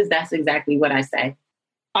places, that's exactly what I say.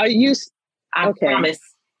 Are you? I promise.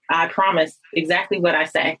 I promise exactly what I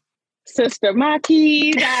say. Sister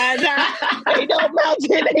Maki, they don't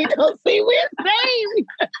mountain, they don't see we're same.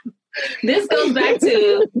 This goes back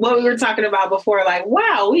to what we were talking about before. Like,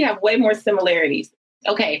 wow, we have way more similarities.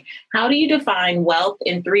 Okay. How do you define wealth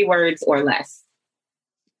in 3 words or less?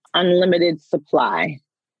 Unlimited supply.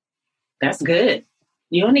 That's good.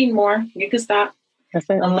 You don't need more. You can stop. That's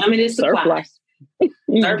it. Unlimited supply. Surplus.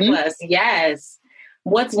 Surplus. Yes.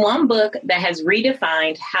 What's one book that has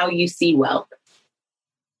redefined how you see wealth?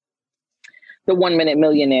 The 1 Minute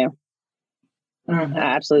Millionaire. Mm-hmm. I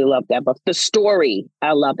absolutely love that book. The story,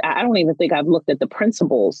 I loved. I don't even think I've looked at the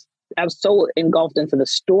principles. I was so engulfed into the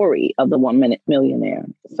story of the 1 Minute Millionaire.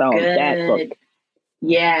 So Good. that book,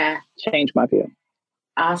 changed my view.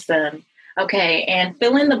 Awesome. Okay, and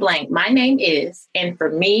fill in the blank. My name is, and for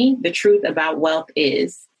me, the truth about wealth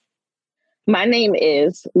is. My name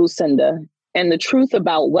is Lucinda, and the truth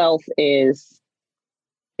about wealth is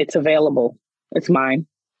it's available. It's mine.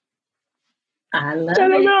 I love I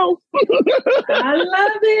don't it. know. I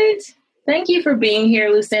love it. Thank you for being here,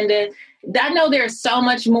 Lucinda. I know there's so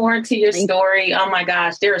much more to your story. Oh my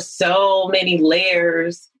gosh, there are so many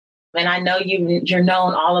layers. And I know you're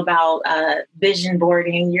known all about vision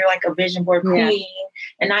boarding. You're like a vision board queen.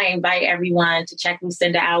 And I invite everyone to check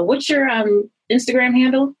Lucinda out. What's your Instagram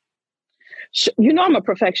handle? You know, I'm a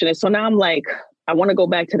perfectionist. So now I'm like, I want to go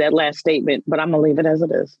back to that last statement, but I'm going to leave it as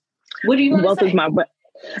it is. What do you want to say?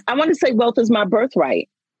 I want to say wealth is my birthright.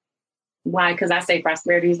 Why? Because I say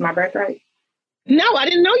prosperity is my birthright? No, I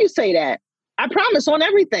didn't know you say that. I promise on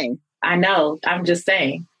everything. I know. I'm just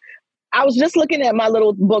saying. I was just looking at my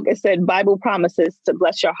little book. It said Bible promises to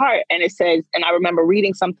bless your heart. And it says, and I remember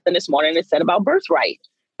reading something this morning. It said about birthright.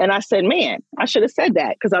 And I said, man, I should have said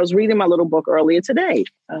that because I was reading my little book earlier today.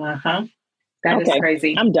 Uh-huh. That is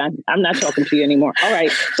crazy. I'm done. I'm not talking to you anymore. All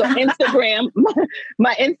right. So Instagram,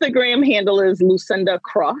 my Instagram handle is Lucinda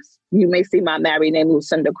Cross. You may see my married name,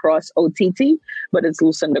 Lucinda Cross OTT, but it's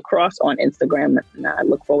Lucinda Cross on Instagram. And I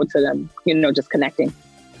look forward to them, just connecting.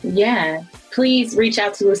 Yeah. Please reach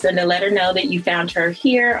out to Lucinda. Let her know that you found her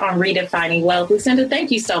here on Redefining Wealth. Lucinda,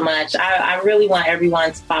 thank you so much. I really want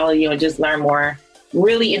everyone to follow you and just learn more.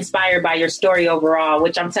 Really inspired by your story overall,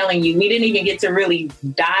 which I'm telling you, we didn't even get to really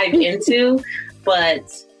dive into, but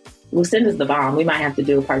Lucinda's the bomb. We might have to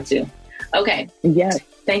do a part 2. Okay. Yes.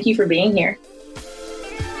 Thank you for being here.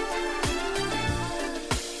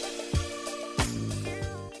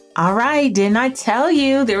 All right. Didn't I tell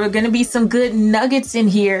you there were going to be some good nuggets in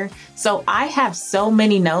here? So I have so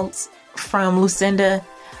many notes from Lucinda.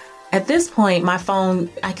 At this point, my phone,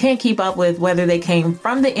 I can't keep up with whether they came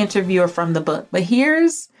from the interview or from the book. But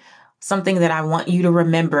here's something that I want you to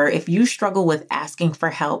remember if you struggle with asking for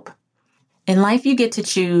help. In life, you get to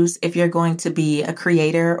choose if you're going to be a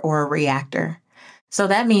creator or a reactor. So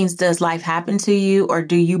that means, does life happen to you, or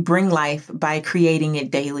do you bring life by creating it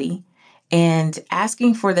daily? And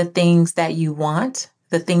asking for the things that you want,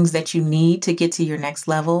 the things that you need to get to your next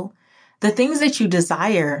level, the things that you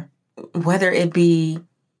desire, whether it be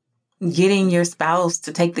getting your spouse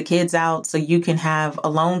to take the kids out so you can have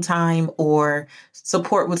alone time, or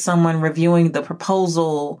support with someone reviewing the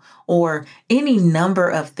proposal, or any number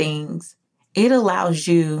of things. It allows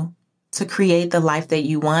you to create the life that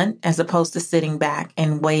you want, as opposed to sitting back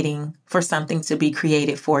and waiting for something to be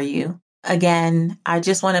created for you. Again, I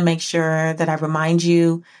just want to make sure that I remind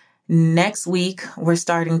you, next week, we're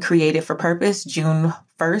starting Created for Purpose, June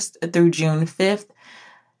 1st through June 5th.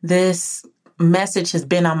 This message has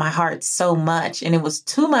been on my heart so much, and it was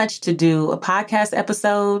too much to do a podcast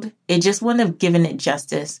episode. It just wouldn't have given it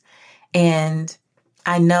justice. And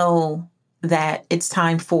I know that it's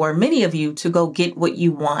time for many of you to go get what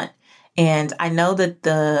you want. And I know that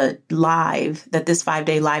this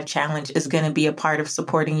 5-day live challenge is going to be a part of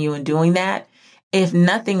supporting you in doing that. If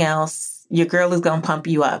nothing else, your girl is going to pump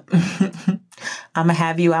you up. I'm going to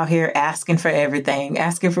have you out here asking for everything,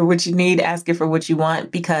 asking for what you need, asking for what you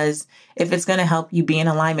want, because if it's going to help you be in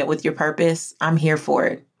alignment with your purpose, I'm here for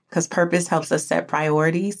it, because purpose helps us set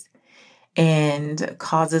priorities and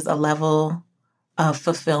causes a level of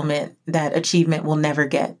fulfillment that achievement will never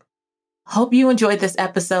get. Hope you enjoyed this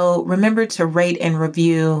episode. Remember to rate and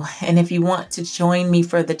review. And if you want to join me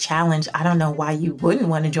for the challenge, I don't know why you wouldn't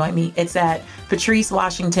want to join me. It's at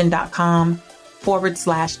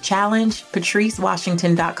patricewashington.com/challenge,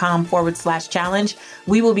 patricewashington.com/challenge.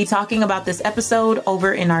 We will be talking about this episode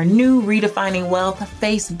over in our new Redefining Wealth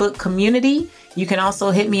Facebook community. You can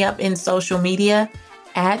also hit me up in social media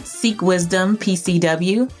at Seek Wisdom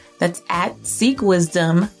PCW. That's at Seek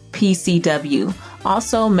Wisdom PCW.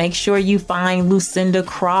 Also, make sure you find Lucinda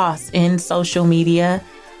Cross in social media.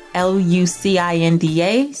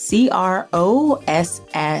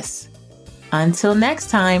 LucindaCross. Until next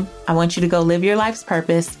time, I want you to go live your life's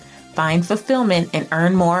purpose, find fulfillment, and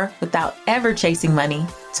earn more without ever chasing money.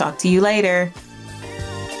 Talk to you later.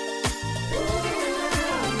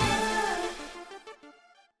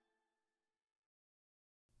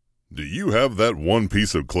 Do you have that one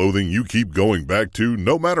piece of clothing you keep going back to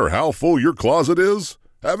no matter how full your closet is?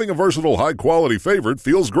 Having a versatile, high-quality favorite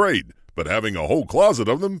feels great, but having a whole closet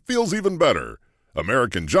of them feels even better.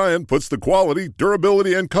 American Giant puts the quality,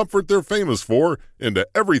 durability, and comfort they're famous for into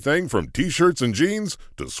everything from t-shirts and jeans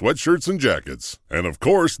to sweatshirts and jackets. And of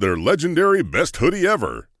course, their legendary best hoodie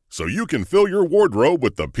ever. So you can fill your wardrobe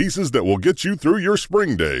with the pieces that will get you through your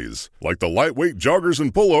spring days, like the lightweight joggers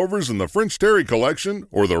and pullovers in the French Terry collection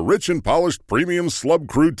or the rich and polished premium Slub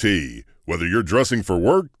Crew tee. Whether you're dressing for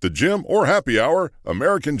work, the gym, or happy hour,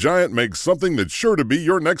 American Giant makes something that's sure to be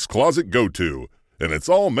your next closet go-to. And it's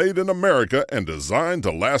all made in America and designed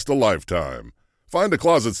to last a lifetime. Find a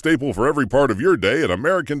closet staple for every part of your day at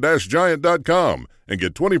American-Giant.com and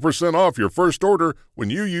get 20% off your first order when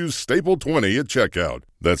you use Staple20 at checkout.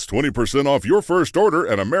 That's 20% off your first order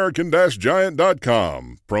at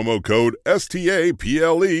American-Giant.com. Promo code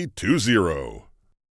STAPLE20.